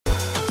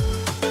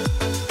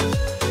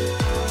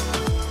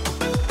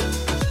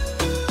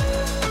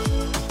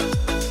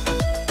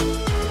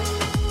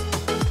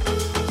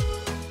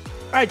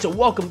right, so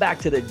welcome back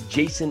to the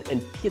Jason and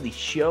Peely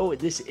Show.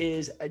 This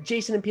is a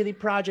Jason and Peely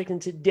project,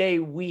 and today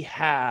we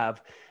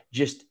have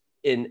just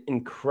an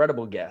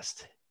incredible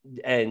guest.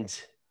 And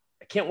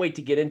I can't wait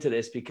to get into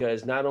this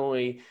because not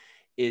only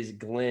is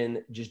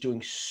Glenn just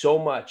doing so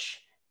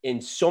much in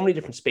so many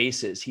different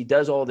spaces, he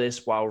does all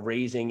this while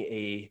raising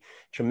a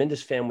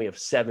tremendous family of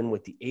 7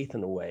 with the 8th on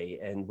the way.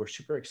 And we're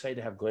super excited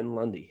to have Glenn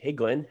Lundy. Hey,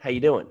 Glenn, how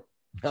you doing?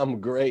 I'm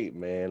great,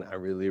 man. I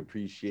really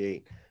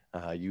appreciate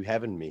you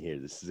having me here.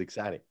 This is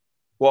exciting.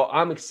 Well,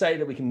 I'm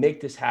excited that we can make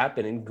this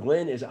happen. And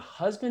Glenn is a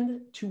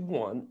husband to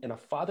 1 and a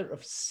father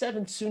of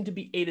 7, soon to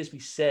be 8, as we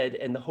said,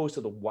 and the host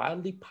of the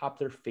wildly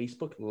popular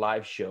Facebook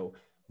live show,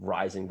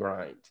 Rise and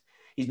Grind.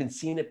 He's been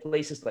seen at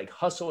places like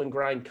Hustle and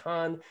Grind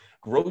Con,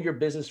 Grow Your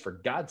Business for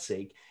God's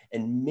Sake,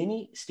 and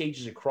many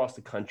stages across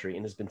the country,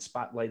 and has been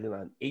spotlighted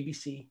on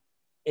ABC,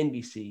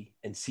 NBC,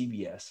 and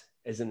CBS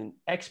as an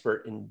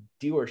expert in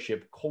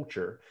dealership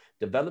culture,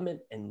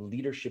 development, and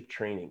leadership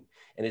training.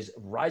 And his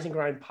Rise and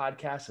Grind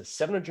podcast has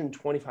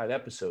 725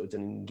 episodes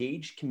and an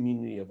engaged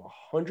community of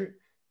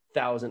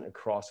 100,000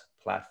 across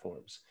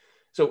platforms.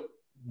 So,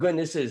 Glenn,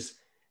 this is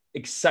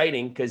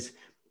exciting because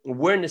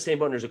we're in the same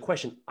boat. And there's a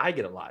question I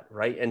get a lot,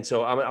 right? And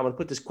so I'm going to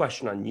put this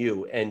question on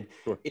you. And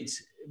Sure.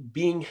 It's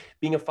being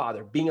a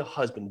father, being a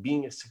husband,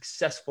 being a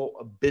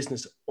successful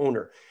business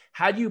owner.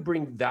 How do you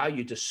bring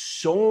value to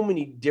so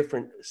many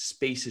different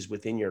spaces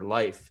within your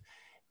life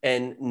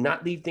and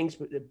not leave things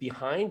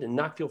behind and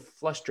not feel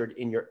flustered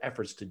in your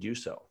efforts to do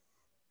so?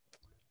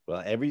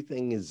 Well,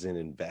 everything is an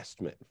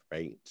investment,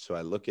 right? So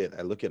I look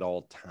at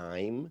all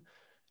time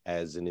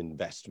as an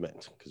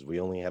investment because we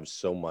only have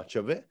so much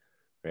of it,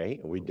 right?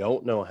 And we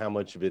don't know how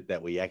much of it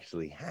that we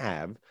actually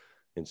have.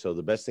 And so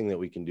the best thing that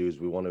we can do is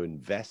we want to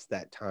invest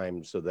that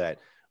time so that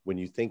when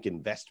you think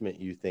investment,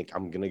 you think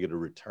I'm going to get a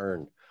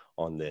return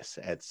on this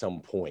at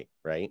some point,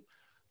 right?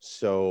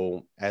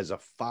 So as a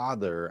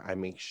father, I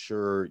make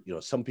sure,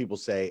 some people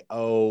say,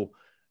 I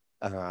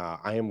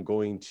am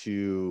going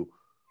to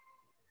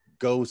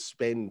go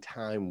spend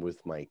time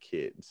with my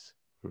kids.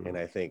 And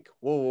I think,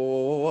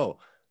 whoa.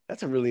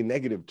 That's a really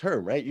negative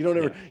term, right? You don't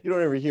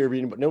ever hear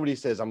reading, but nobody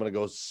says I'm going to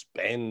go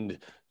spend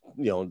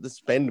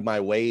my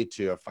way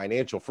to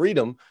financial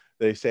freedom.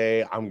 They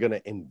say I'm going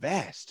to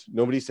invest.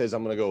 Nobody says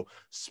I'm going to go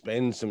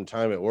spend some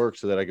time at work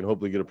so that I can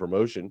hopefully get a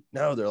promotion.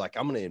 No, they're like,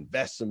 I'm going to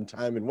invest some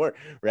time in work,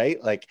 right?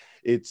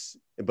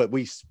 But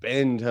we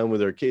spend time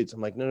with our kids.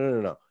 I'm like,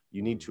 no.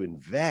 You need to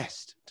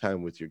invest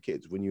time with your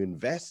kids. When you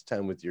invest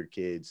time with your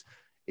kids,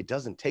 it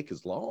doesn't take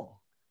as long,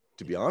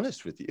 to be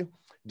honest with you.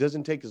 It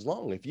doesn't take as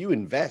long. If you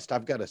invest,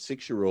 I've got a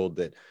 6-year-old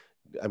that,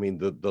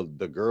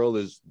 the girl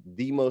is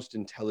the most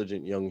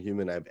intelligent young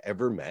human I've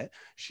ever met.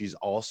 She's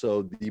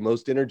also the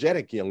most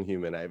energetic young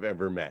human I've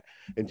ever met.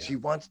 And she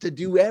wants to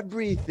do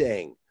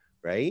everything,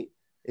 right?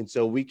 And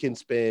so we can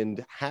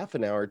spend half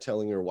an hour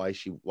telling her why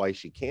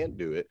she can't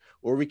do it,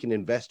 or we can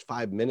invest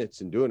 5 minutes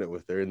in doing it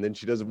with her, and then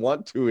she doesn't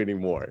want to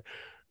anymore,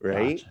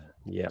 right? Gotcha.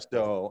 Yeah.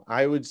 So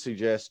I would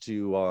suggest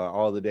to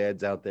all the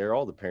dads out there,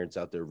 all the parents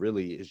out there,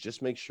 really, is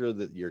just make sure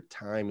that your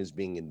time is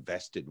being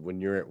invested.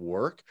 When you're at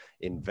work,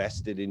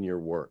 invest it in your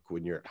work.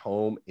 When you're at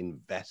home,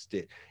 invest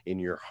it in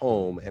your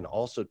home, and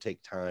also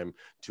take time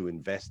to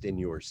invest in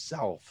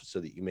yourself so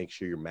that you make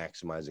sure you're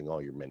maximizing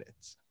all your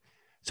minutes.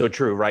 So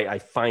true, right? I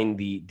find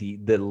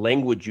the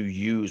language you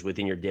use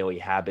within your daily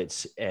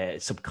habits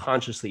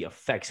subconsciously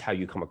affects how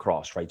you come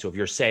across, right? So if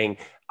you're saying,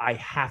 I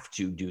have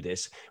to do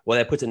this, well,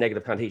 that puts a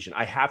negative connotation.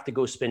 I have to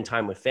go spend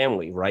time with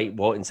family, right?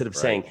 Well, instead of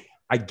saying,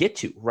 I get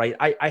to, right?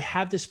 I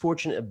have this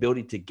fortunate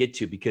ability to get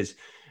to, because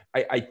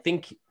I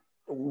think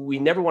we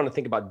never want to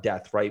think about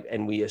death, right?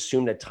 And we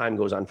assume that time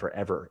goes on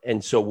forever.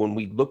 And so when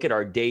we look at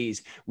our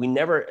days, we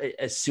never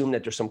assume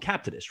that there's some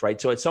cap to this,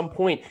 right? So at some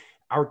point,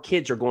 our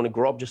kids are going to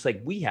grow up just like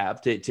we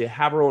have to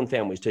have our own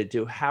families,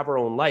 to have our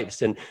own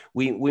lives. And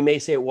we may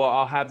say, well,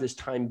 I'll have this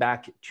time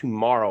back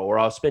tomorrow, or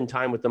I'll spend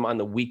time with them on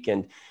the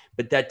weekend,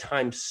 but that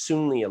time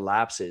soonly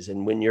elapses.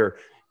 And when you're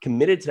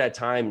committed to that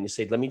time and you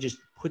say, let me just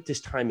put this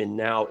time in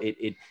now,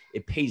 it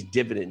pays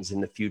dividends in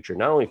the future,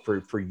 not only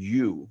for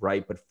you,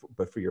 right,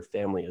 but for your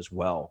family as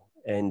well.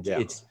 And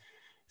it's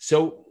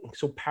so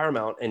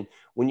paramount. And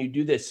when you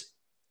do this,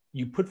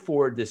 you put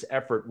forward this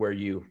effort where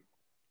you,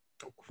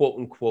 quote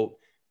unquote,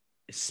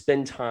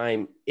 spend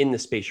time in the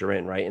space you're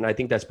in, right? And I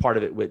think that's part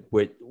of it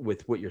with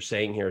what you're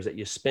saying here, is that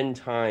you spend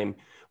time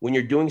when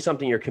you're doing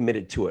something, you're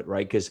committed to it,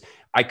 right? Because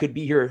I could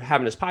be here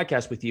having this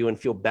podcast with you and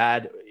feel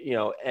bad,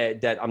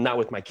 that I'm not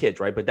with my kids,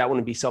 right? But that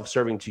wouldn't be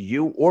self-serving to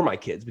you or my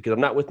kids, because I'm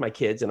not with my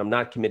kids and I'm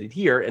not committed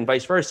here, and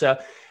vice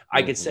versa.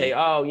 I could say,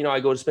 I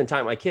go to spend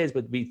time with my kids,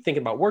 but be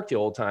thinking about work the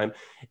whole time,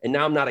 and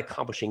now I'm not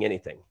accomplishing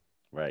anything.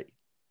 Right.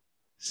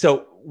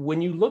 So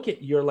when you look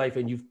at your life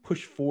and you've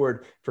pushed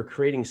forward for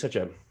creating such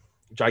a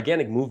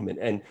gigantic movement,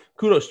 and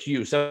kudos to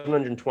you,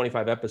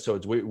 725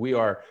 episodes. We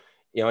are,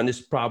 and this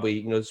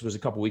probably, this was a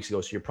couple of weeks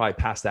ago, so you're probably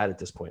past that at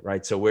this point,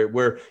 right? So we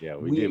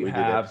did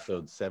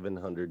episode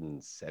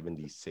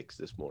 776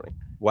 this morning.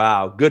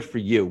 Wow, good for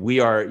you.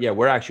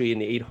 We're actually in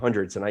the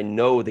 800s, and I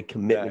know the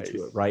commitment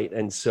to it, right?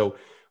 And so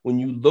when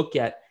you look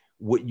at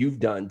what you've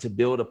done to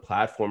build a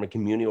platform, a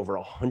community over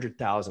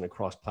 100,000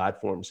 across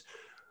platforms,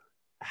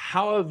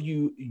 how have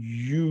you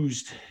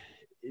used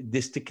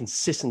this to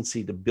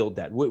consistency to build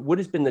that? What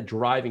has been the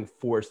driving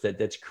force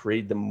that's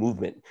created the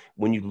movement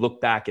when you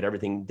look back at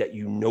everything that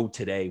you know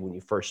today when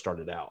you first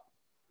started out?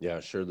 Yeah,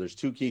 sure. There's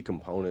two key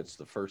components.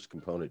 The first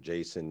component,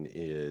 Jason,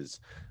 is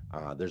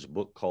there's a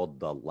book called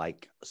The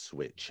Like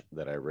Switch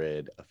that I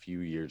read a few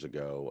years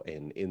ago.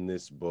 And in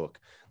this book,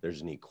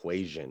 there's an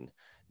equation.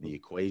 The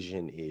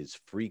equation is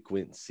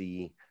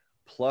frequency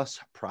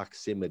plus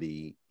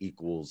proximity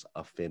equals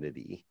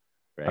affinity,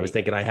 I was right?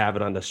 thinking I have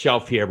it on the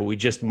shelf here, but we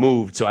just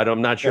moved, so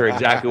I'm not sure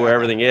exactly where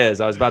everything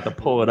is. I was about to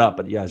pull it up,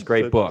 but yes,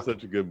 great book.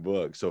 Such a good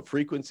book. So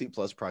frequency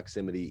plus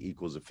proximity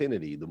equals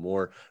affinity. The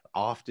more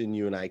often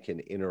you and I can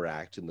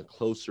interact, and the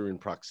closer in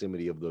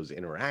proximity of those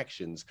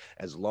interactions,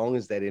 as long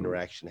as that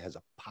interaction has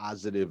a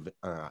positive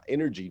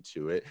energy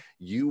to it,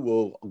 you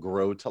will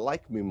grow to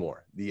like me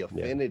more. The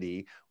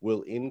affinity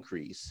will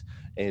increase.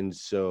 And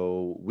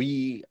so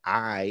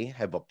I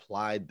have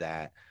applied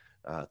that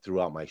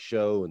throughout my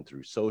show and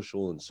through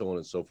social and so on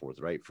and so forth,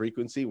 right?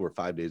 Frequency, we're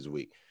 5 days a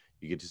week.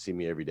 You get to see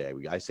me every day.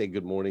 I say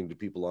good morning to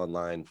people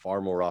online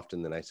far more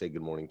often than I say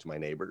good morning to my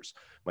neighbors.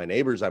 My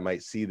neighbors, I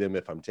might see them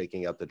if I'm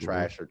taking out the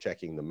trash or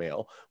checking the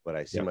mail, but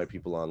I see my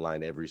people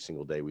online every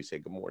single day. We say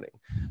good morning.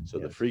 So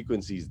the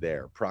frequency's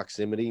there.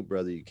 Proximity,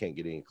 brother, you can't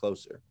get any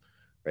closer,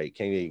 right? You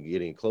can't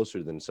get any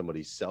closer than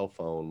somebody's cell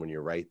phone when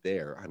you're right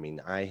there. I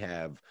mean, I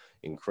have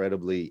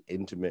incredibly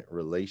intimate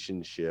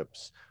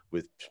relationships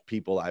with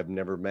people I've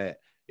never met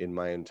in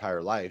my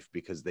entire life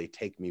because they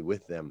take me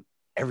with them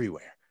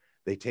everywhere.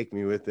 They take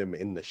me with them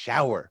in the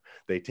shower.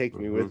 They take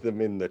me with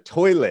them in the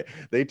toilet.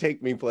 They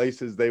take me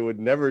places they would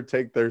never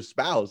take their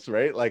spouse,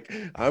 right? Like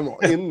I'm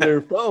in their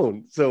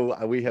phone.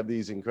 So we have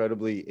these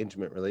incredibly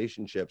intimate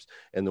relationships.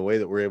 And the way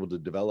that we're able to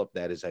develop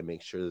that is I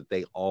make sure that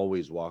they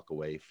always walk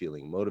away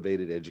feeling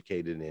motivated,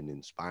 educated, and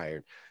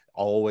inspired,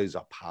 always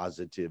a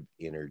positive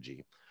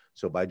energy.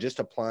 So by just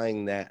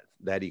applying that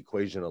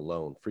equation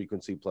alone,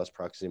 frequency plus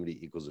proximity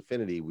equals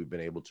affinity, we've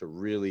been able to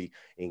really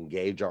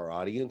engage our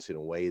audience in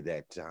a way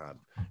that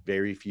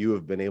very few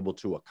have been able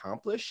to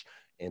accomplish.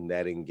 And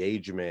that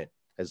engagement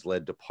has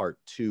led to part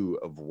two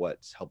of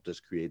what's helped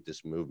us create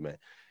this movement.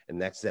 And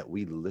that's that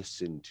we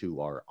listen to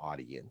our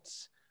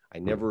audience. I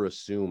never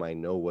assume I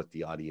know what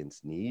the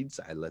audience needs.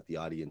 I let the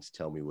audience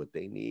tell me what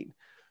they need.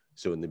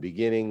 So in the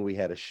beginning, we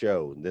had a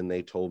show. Then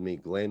they told me,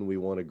 Glenn, we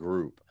want a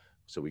group.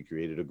 So we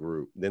created a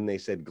group. Then they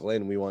said,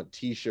 Glenn, we want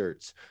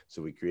t-shirts. So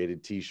we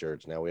created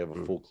t-shirts. Now we have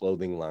a full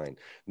clothing line.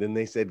 Then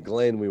they said,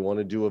 Glenn, we want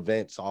to do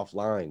events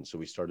offline. So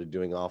we started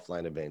doing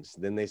offline events.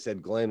 Then they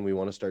said, Glenn, we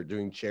want to start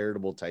doing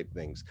charitable type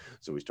things.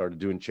 So we started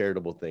doing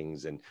charitable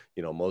things. And,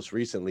 you know, most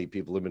recently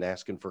people have been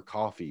asking for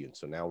coffee. And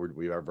so now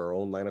we have our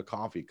own line of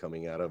coffee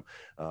coming out of,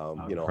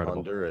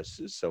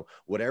 Honduras. So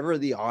whatever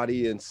the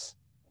audience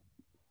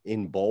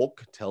in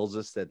bulk tells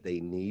us that they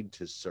need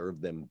to serve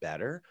them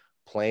better.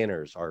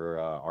 Planners,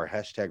 our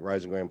hashtag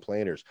Rise and Grind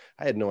planners.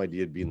 I had no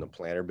idea it'd be in the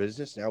planner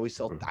business. Now we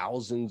sell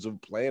thousands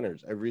of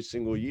planners every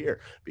single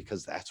year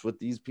because that's what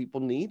these people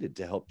needed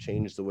to help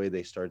change the way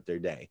they start their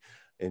day.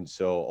 And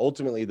so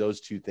ultimately those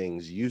two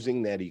things,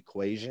 using that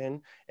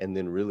equation and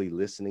then really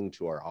listening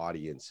to our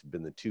audience, have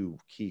been the two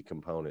key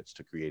components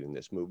to creating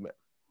this movement.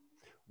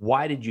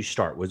 Why did you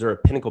start? Was there a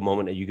pinnacle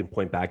moment that you can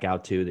point back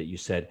out to that you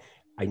said,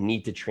 I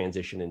need to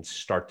transition and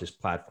start this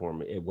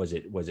platform? Was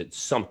it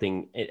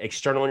something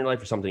external in your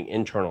life or something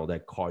internal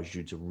that caused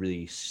you to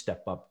really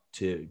step up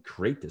to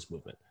create this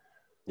movement?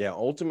 Yeah,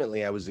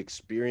 ultimately, I was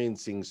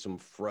experiencing some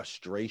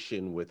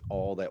frustration with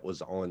all that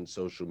was on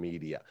social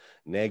media,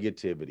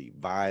 negativity,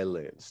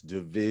 violence,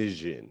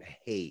 division,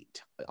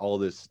 hate, all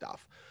this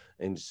stuff.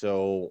 And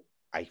so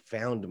I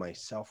found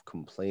myself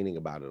complaining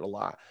about it a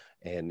lot.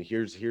 And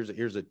here's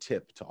a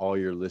tip to all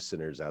your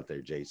listeners out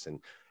there,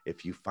 Jason.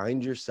 If you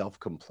find yourself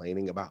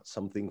complaining about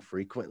something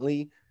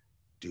frequently,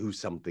 do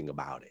something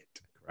about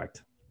it.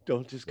 Correct.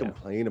 Don't just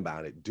complain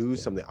about it. Do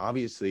something.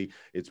 Obviously,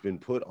 it's been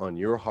put on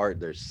your heart.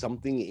 There's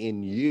something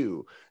in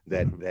you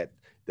that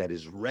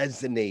is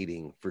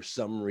resonating for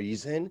some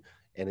reason,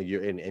 and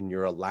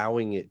you're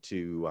allowing it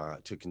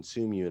to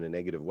consume you in a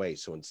negative way.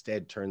 So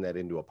instead, turn that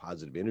into a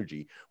positive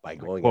energy by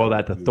going. Well,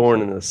 that the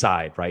thorn in the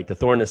side, right? The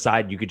thorn in the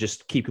side. You could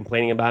just keep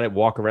complaining about it,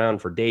 walk around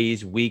for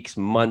days, weeks,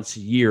 months,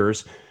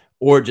 years,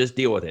 or just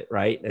deal with it,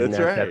 right? And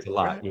that's a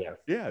lot. Right.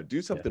 Yeah.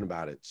 Do something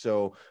about it.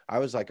 So I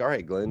was like, all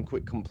right, Glenn,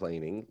 quit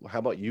complaining. How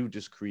about you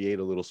just create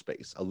a little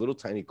space, a little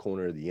tiny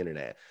corner of the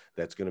internet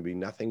that's going to be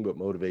nothing but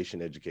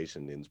motivation,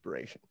 education, and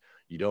inspiration.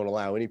 You don't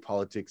allow any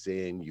politics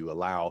in. You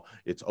allow,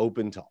 it's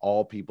open to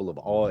all people of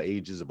all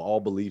ages, of all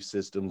belief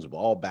systems, of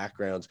all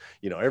backgrounds.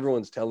 You know,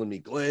 everyone's telling me,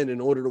 Glenn,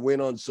 in order to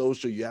win on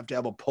social, you have to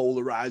have a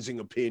polarizing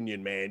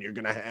opinion, man. You're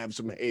going to have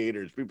some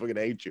haters. People are going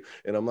to hate you.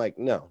 And I'm like,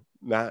 no,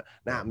 not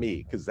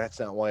me, because that's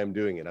not why I'm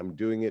doing it. I'm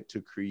doing it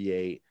to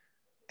create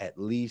at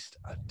least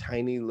a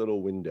tiny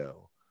little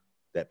window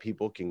that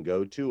people can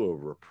go to, a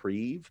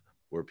reprieve,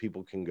 where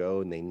people can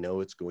go and they know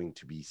it's going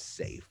to be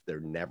safe. They're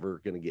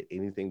never going to get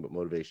anything but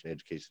motivation,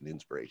 education, and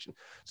inspiration.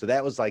 So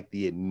that was like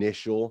the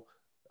initial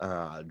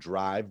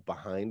drive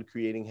behind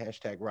creating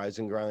hashtag Rise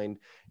and Grind.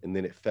 And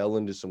then it fell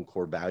into some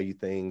core value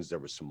things. There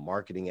was some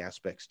marketing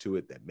aspects to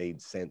it that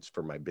made sense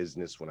for my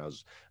business when I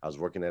was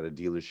working at a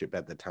dealership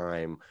at the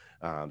time.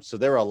 So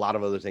there were a lot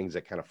of other things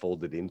that kind of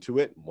folded into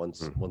it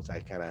once I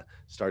kind of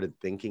started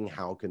thinking,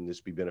 how can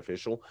this be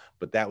beneficial?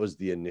 But that was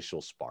the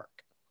initial spark.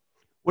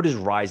 What does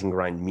Rise and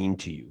Grind mean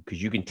to you? Because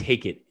you can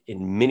take it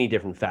in many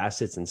different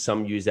facets, and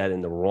some use that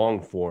in the wrong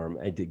form,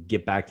 and to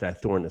get back to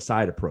that thorn in the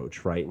side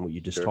approach, right? And what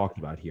you just talked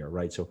about here,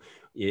 right? So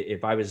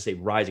if I was to say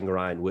Rise and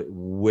Grind,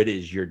 what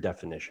is your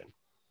definition?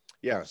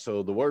 Yeah.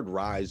 So the word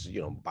rise,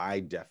 by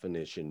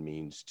definition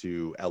means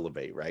to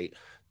elevate, right?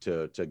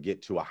 To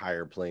get to a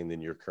higher plane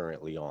than you're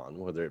currently on,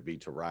 whether it be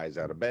to rise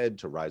out of bed,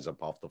 to rise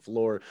up off the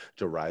floor,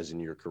 to rise in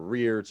your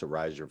career, to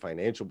rise your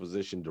financial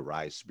position, to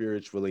rise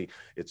spiritually.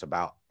 It's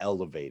about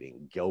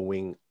elevating,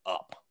 going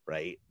up,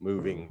 right?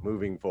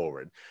 Moving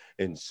forward.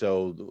 And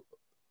so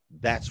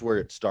that's where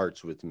it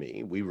starts with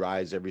me. We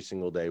rise every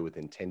single day with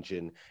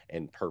intention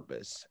and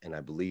purpose. And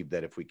I believe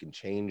that if we can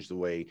change the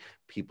way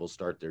people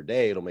start their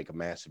day, it'll make a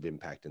massive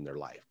impact in their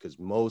life, because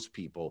most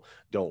people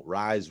don't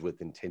rise with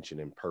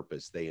intention and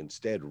purpose. They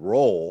instead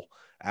roll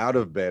out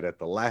of bed at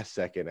the last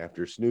second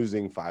after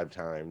snoozing 5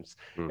 times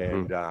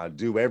and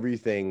do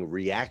everything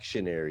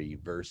reactionary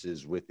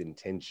versus with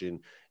intention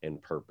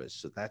and purpose.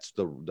 So that's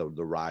the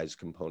rise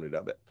component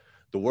of it.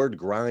 The word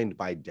grind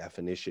by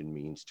definition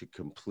means to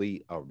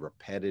complete a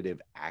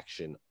repetitive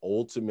action,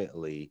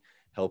 ultimately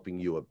helping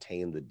you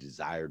obtain the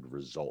desired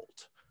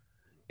result.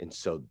 And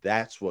so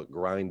that's what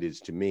grind is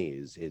to me,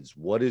 is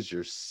what is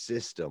your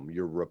system,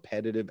 your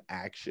repetitive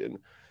action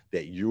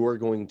that you are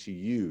going to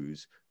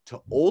use to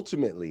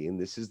ultimately, and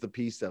this is the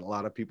piece that a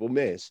lot of people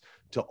miss,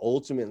 to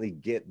ultimately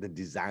get the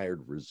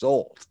desired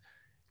result.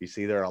 You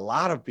see, there are a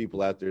lot of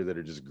people out there that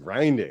are just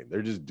grinding.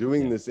 They're just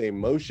doing the same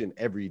motion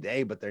every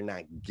day, but they're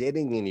not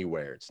getting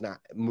anywhere. It's not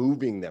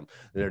moving them.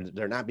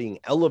 They're not being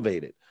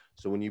elevated.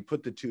 So when you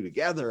put the two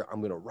together, I'm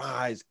going to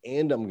rise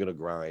and I'm going to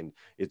grind.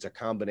 It's a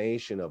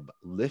combination of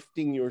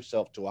lifting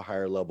yourself to a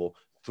higher level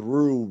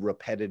through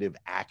repetitive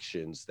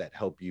actions that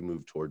help you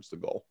move towards the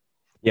goal.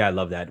 Yeah, I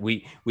love that.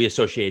 We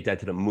associate that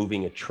to the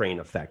moving a train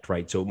effect,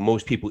 right? So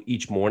most people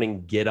each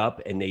morning get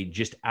up and they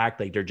just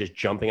act like they're just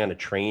jumping on a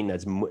train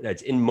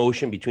that's in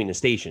motion between the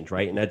stations,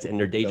 right? And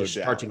their day just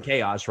starts in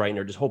chaos, right? And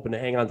they're just hoping to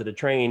hang on to the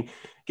train,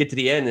 get to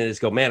the end, and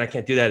just go, man, I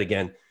can't do that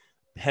again.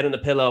 Head on the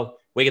pillow,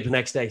 wake up the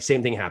next day,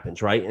 same thing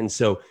happens, right? And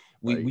so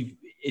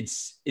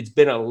it's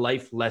been a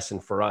life lesson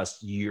for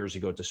us years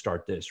ago to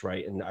start this,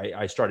 right? And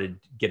I started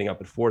getting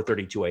up at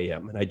 4:32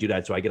 a.m. and I do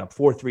that. So I get up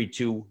 4, 3,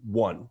 2,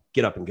 1,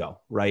 get up and go,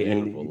 right?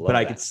 But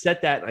I could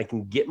set that, and I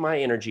can get my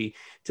energy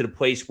to the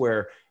place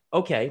where,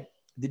 okay,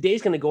 the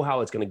day's going to go how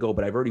it's going to go,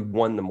 but I've already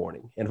won the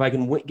morning. And if I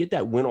can get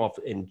that win off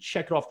and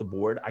check it off the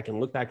board, I can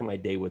look back at my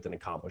day with an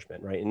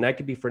accomplishment, right? And that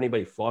could be for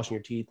anybody flossing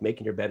your teeth,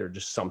 making your bed, or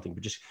just something,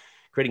 but just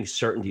creating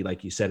certainty,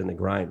 like you said, in the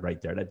grind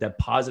right there, that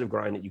positive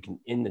grind that you can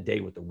end the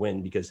day with the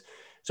win. Because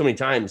so many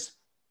times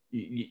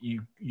you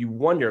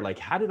wonder, like,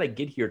 how did I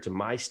get here to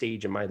my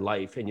stage in my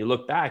life? And you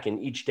look back,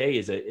 and each day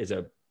is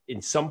a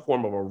in some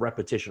form of a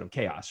repetition of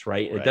chaos,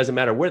 right? It doesn't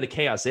matter where the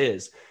chaos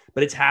is,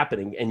 but it's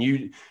happening, and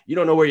you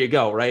don't know where you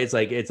go, right? It's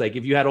like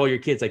if you had all your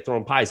kids like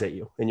throwing pies at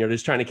you, and you're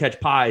just trying to catch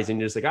pies, and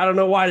you're just like, I don't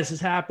know why this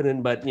is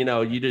happening, but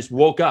you just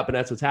woke up and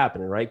that's what's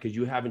happening, right? Because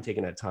you haven't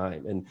taken that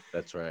time. And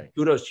that's right.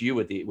 Kudos to you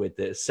with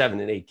the 7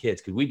 and 8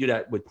 kids, because we do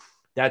that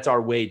that's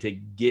our way to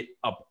get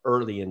up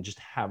early and just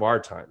have our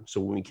time. So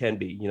when we can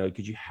be,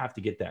 because you have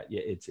to get that.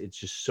 Yeah, it's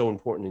just so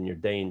important in your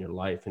day, in your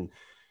life. And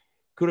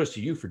kudos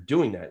to you for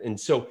doing that. And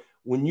so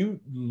when you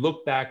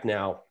look back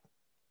now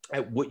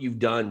at what you've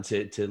done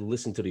to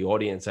listen to the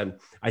audience,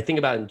 I think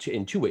about it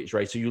in two ways,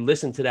 right? So you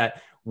listen to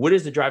that. What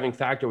is the driving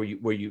factor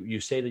where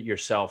you say to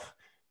yourself,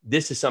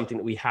 this is something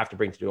that we have to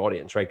bring to the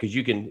audience, right? Because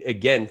you can,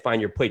 again,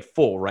 find your plate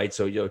full, right?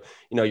 So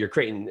you're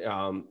creating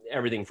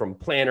everything from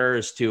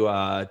planners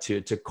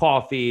to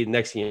coffee.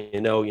 Next thing you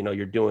know,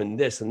 you're doing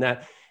this and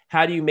that.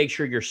 How do you make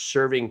sure you're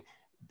serving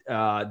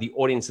the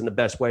audience in the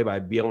best way by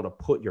being able to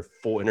put your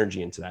full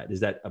energy into that? Is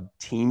that a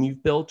team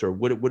you've built, or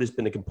what has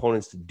been the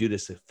components to do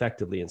this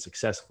effectively and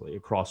successfully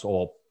across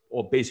all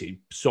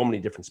basically so many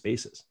different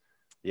spaces?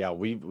 Yeah,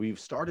 we've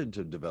started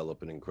to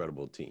develop an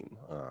incredible team.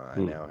 I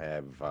now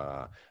have,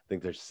 I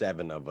think there's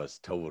 7 of us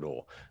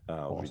total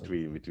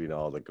awesome. between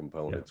all the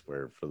components.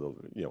 Where for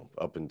the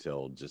up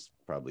until just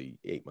probably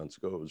 8 months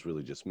ago, it was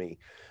really just me.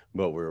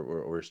 But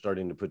we're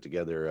starting to put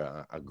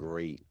together a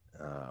great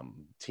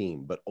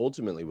team. But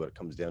ultimately, what it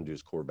comes down to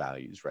is core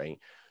values, right?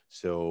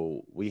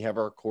 So we have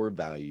our core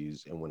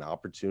values, and when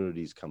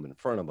opportunities come in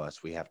front of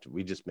us,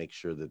 we just make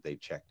sure that they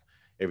check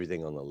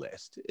everything on the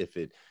list. If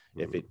it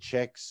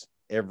checks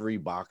every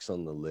box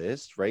on the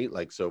list, right?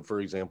 Like, so for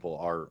example,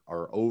 our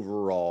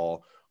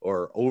overall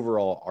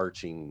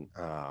arching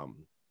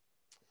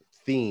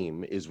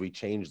theme is we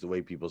change the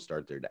way people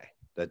start their day.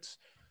 That's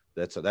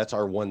That's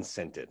our one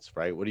sentence,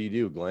 right? What do you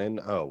do, Glenn?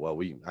 Oh, well,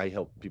 I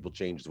help people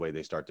change the way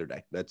they start their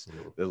day. Let's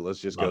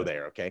just go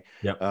there. Okay.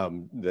 Yep.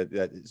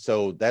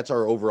 So that's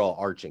our overall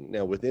arching.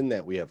 Now within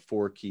that, we have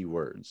 4 key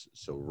words.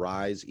 So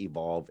rise,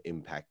 evolve,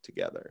 impact,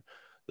 together.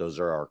 Those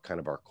are our kind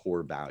of our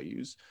core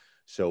values.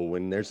 So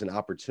when there's an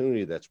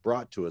opportunity that's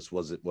brought to us,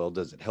 does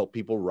it help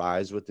people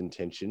rise with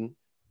intention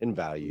and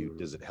value?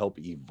 Does it help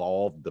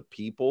evolve the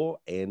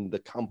people and the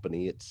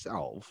company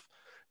itself?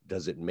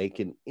 Does it make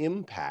an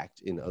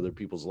impact in other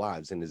people's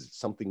lives? And is it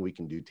something we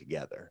can do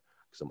together?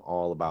 Because I'm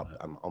all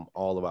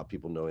about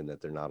people knowing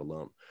that they're not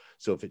alone.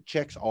 So if it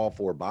checks all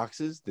 4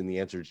 boxes, then the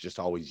answer is just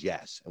always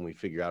yes. And we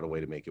figure out a way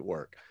to make it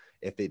work.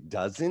 If it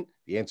doesn't,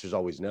 the answer is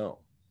always no.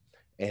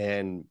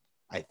 And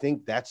I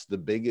think that's the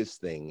biggest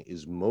thing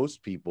is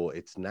most people,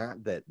 it's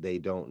not that they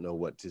don't know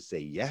what to say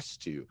yes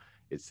to,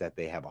 it's that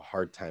they have a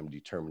hard time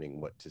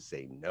determining what to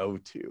say no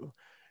to.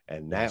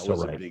 And that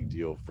was a big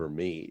deal for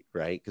me,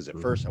 right? Because at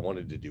first I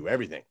wanted to do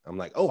everything. I'm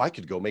like, oh, I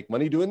could go make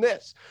money doing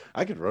this.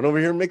 I could run over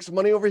here and make some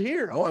money over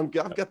here. Oh, I've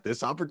got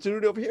this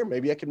opportunity over here.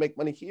 Maybe I can make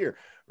money here,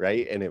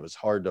 right? And it was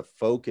hard to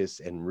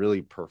focus and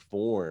really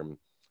perform,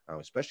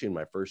 especially in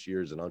my first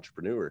year as an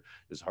entrepreneur. It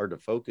was hard to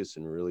focus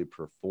and really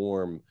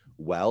perform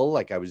well.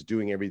 Like I was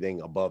doing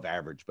everything above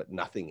average, but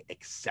nothing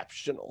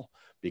exceptional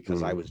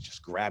because I was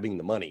just grabbing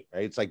the money,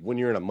 right? It's like when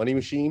you're in a money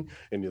machine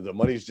and the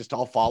money's just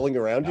all falling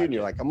around you and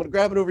you're like, I'm going to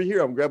grab it over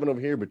here. I'm grabbing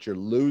over here, but you're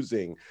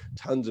losing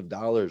tons of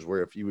dollars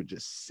where if you would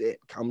just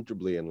sit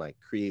comfortably and like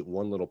create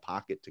one little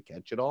pocket to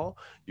catch it all,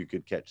 you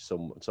could catch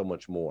so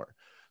much more.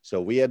 So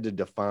we had to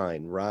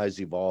define rise,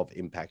 evolve,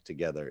 impact,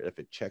 together. If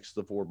it checks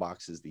the 4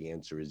 boxes, the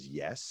answer is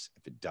yes.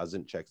 If it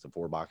doesn't check the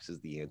 4 boxes,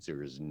 the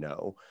answer is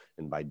no.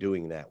 And by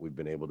doing that, we've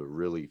been able to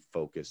really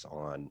focus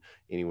on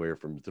anywhere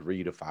from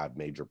 3 to 5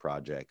 major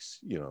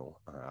projects,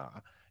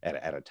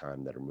 at a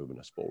time that are moving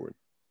us forward.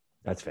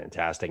 That's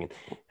fantastic. And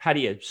how do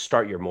you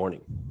start your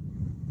morning?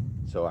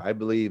 So I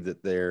believe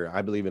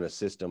in a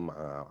system.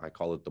 I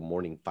call it the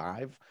morning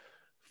 5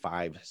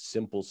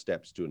 simple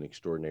steps to an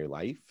extraordinary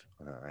life.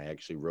 I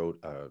actually wrote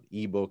an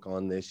ebook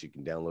on this. You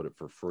can download it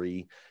for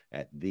free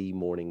at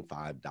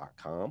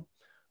themorning5.com.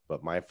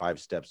 But my 5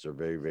 steps are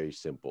very, very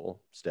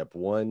simple. Step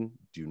 1,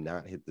 do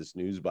not hit the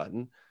snooze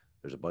button.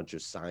 There's a bunch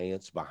of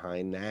science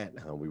behind that.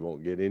 We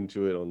won't get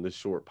into it on this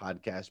short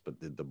podcast, but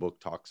the book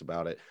talks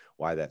about it,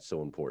 why that's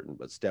so important.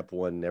 But step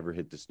 1, never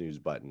hit the snooze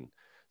button.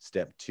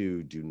 Step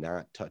 2, do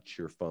not touch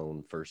your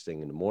phone first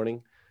thing in the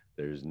morning.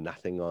 There's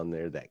nothing on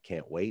there that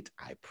can't wait.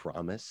 I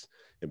promise.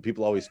 And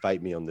people always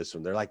fight me on this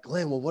one. They're like,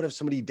 Glenn, well, what if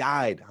somebody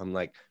died? I'm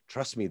like,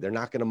 trust me, they're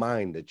not going to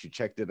mind that you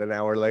checked it an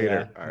hour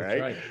later. Yeah, all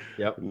right.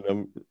 Yep.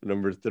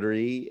 Number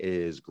 3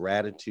 is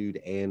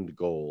gratitude and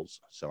goals.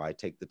 So I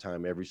take the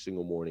time every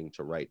single morning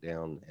to write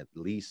down at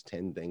least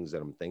 10 things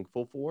that I'm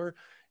thankful for.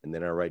 And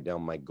then I write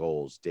down my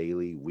goals,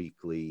 daily,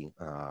 weekly,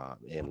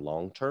 and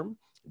long-term.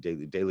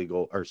 Daily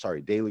goal,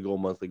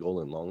 monthly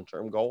goal, and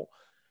long-term goal.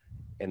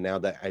 And now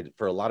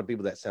for a lot of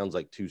people, that sounds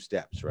like 2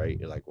 steps, right?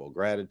 You're like, well,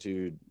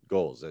 gratitude,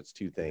 goals, that's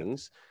 2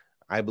 things.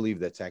 I believe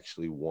that's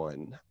actually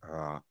 1.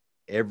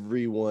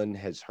 Everyone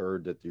has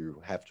heard that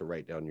you have to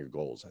write down your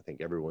goals. I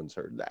think everyone's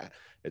heard that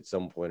at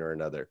some point or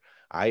another.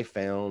 I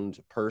found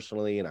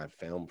personally, and I've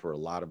found for a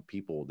lot of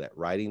people, that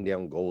writing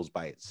down goals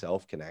by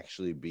itself can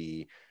actually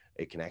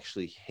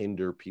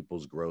hinder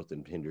people's growth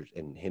and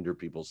hinder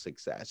people's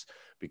success.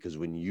 Because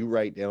when you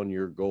write down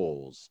your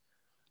goals,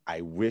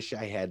 I wish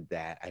I had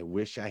that. I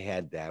wish I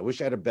had that. I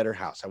wish I had a better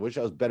house. I wish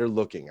I was better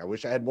looking. I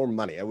wish I had more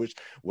money. I wish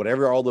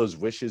whatever all those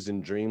wishes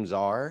and dreams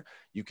are,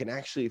 you can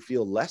actually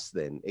feel less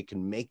than. It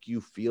can make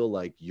you feel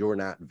like you're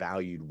not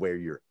valued where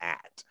you're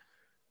at.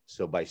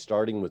 So by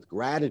starting with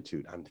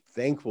gratitude, I'm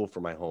thankful for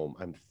my home.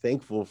 I'm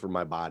thankful for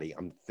my body.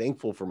 I'm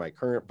thankful for my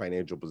current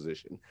financial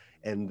position.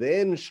 And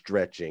then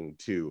stretching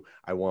to,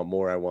 I want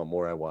more, I want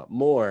more, I want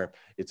more.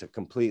 It's a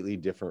completely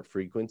different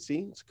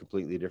frequency. It's a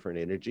completely different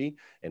energy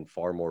and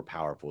far more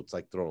powerful. It's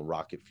like throwing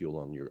rocket fuel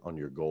on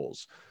your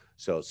goals.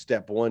 So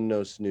step 1,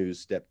 no snooze.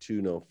 Step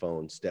 2, no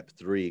phone. Step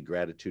 3,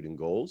 gratitude and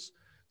goals.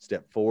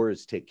 Step 4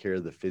 is take care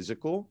of the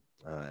physical.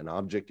 An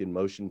object in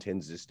motion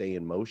tends to stay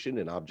in motion.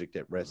 An object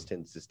at rest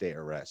tends to stay at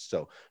rest.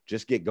 So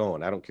just get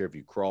going. I don't care if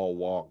you crawl,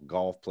 walk,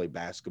 golf, play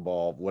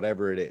basketball,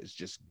 whatever it is,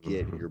 just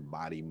get your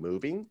body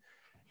moving.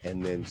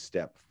 And then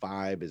step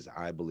 5 is,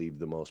 I believe,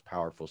 the most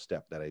powerful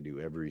step that I do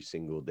every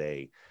single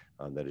day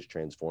that has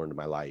transformed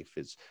my life.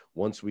 Is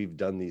once we've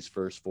done these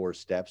first 4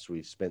 steps,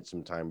 we've spent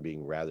some time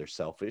being rather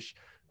selfish.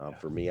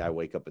 For me, I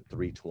wake up at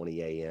 3:20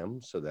 a.m.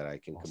 so that I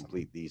can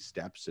complete these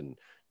steps, and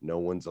no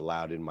one's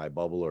allowed in my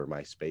bubble or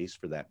my space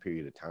for that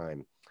period of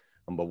time.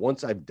 But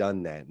once I've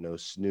done that, no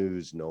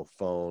snooze, no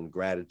phone,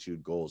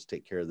 gratitude, goals,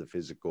 take care of the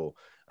physical,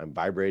 I'm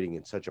vibrating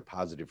in such a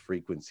positive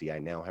frequency. I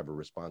now have a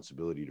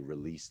responsibility to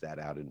release that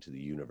out into the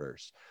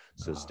universe.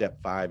 So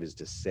step 5 is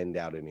to send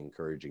out an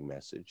encouraging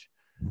message,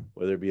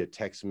 whether it be a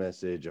text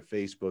message, a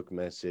Facebook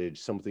message,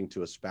 something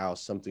to a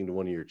spouse, something to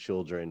one of your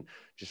children.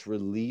 Just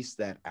release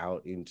that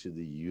out into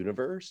the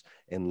universe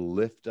and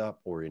lift up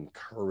or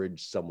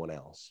encourage someone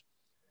else.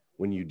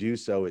 when you do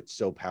so, it's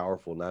so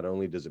powerful. Not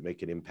only does it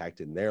make an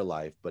impact in their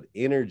life, but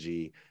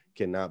energy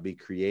cannot be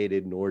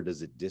created, nor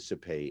does it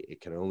dissipate.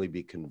 It can only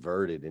be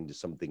converted into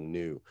something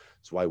new.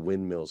 That's why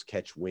windmills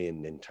catch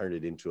wind and turn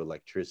it into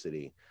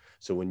electricity.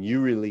 So when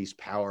you release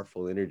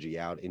powerful energy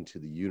out into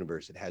the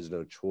universe, it has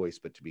no choice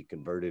but to be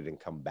converted and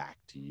come back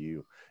to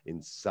you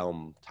in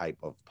some type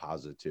of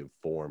positive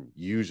form,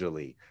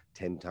 usually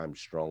 10 times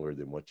stronger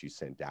than what you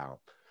sent out.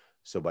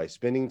 So by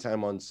spending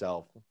time on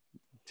self,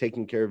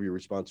 taking care of your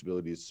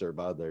responsibility to serve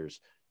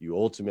others, you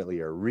ultimately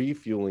are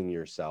refueling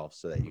yourself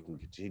so that you can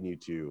continue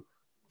to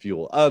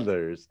fuel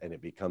others, and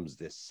it becomes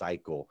this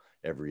cycle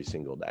every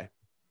single day.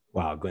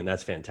 Wow, Glenn,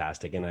 that's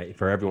fantastic. And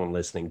for everyone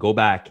listening, go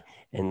back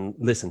and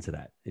listen to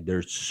that.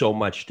 There's so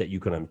much that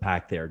you can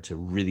unpack there to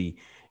really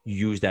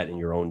use that in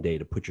your own day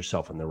to put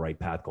yourself on the right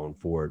path going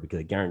forward. Because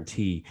I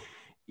guarantee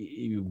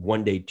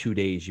one day, 2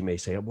 days, you may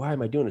say, why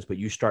am I doing this? But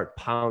you start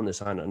piling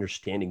this on,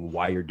 understanding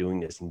why you're doing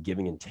this and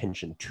giving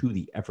intention to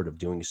the effort of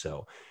doing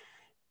so.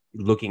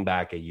 Looking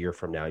back a year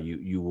from now,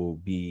 you will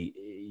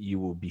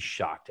be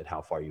shocked at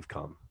how far you've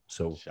come.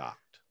 So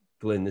shocked.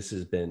 Glenn, this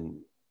has been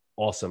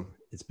awesome.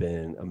 It's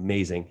been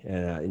amazing,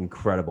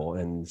 incredible.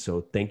 And so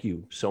thank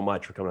you so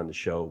much for coming on the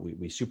show.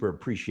 We super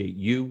appreciate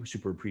you,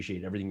 super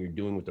appreciate everything you're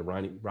doing with the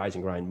Rise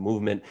and Grind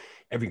movement,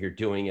 everything you're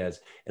doing as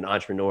an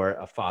entrepreneur,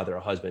 a father,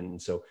 a husband.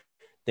 And so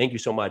thank you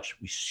so much.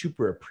 We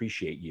super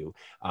appreciate you.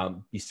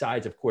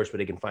 Besides, of course, where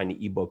they can find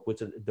the ebook,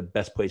 what's the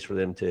best place for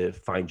them to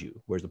find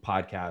you? Where's the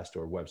podcast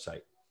or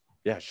website?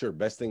 Yeah, sure.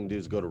 Best thing to do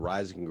is go to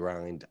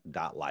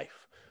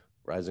riseandgrind.life.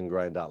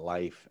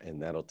 riseandgrind.life, and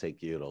that'll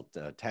take you, it'll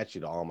attach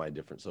you to all my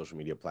different social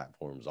media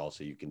platforms.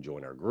 Also, you can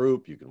join our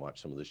group, you can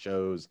watch some of the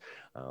shows,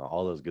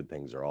 all those good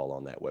things are all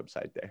on that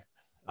website there.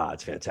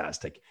 It's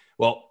fantastic.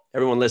 Well,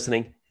 everyone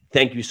listening,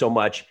 thank you so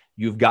much.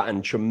 You've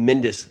gotten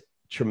tremendous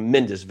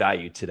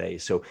value today.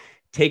 So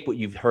take what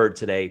you've heard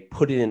today,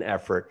 put it in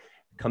effort,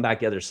 come back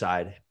the other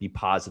side, be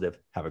positive,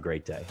 have a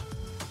great day.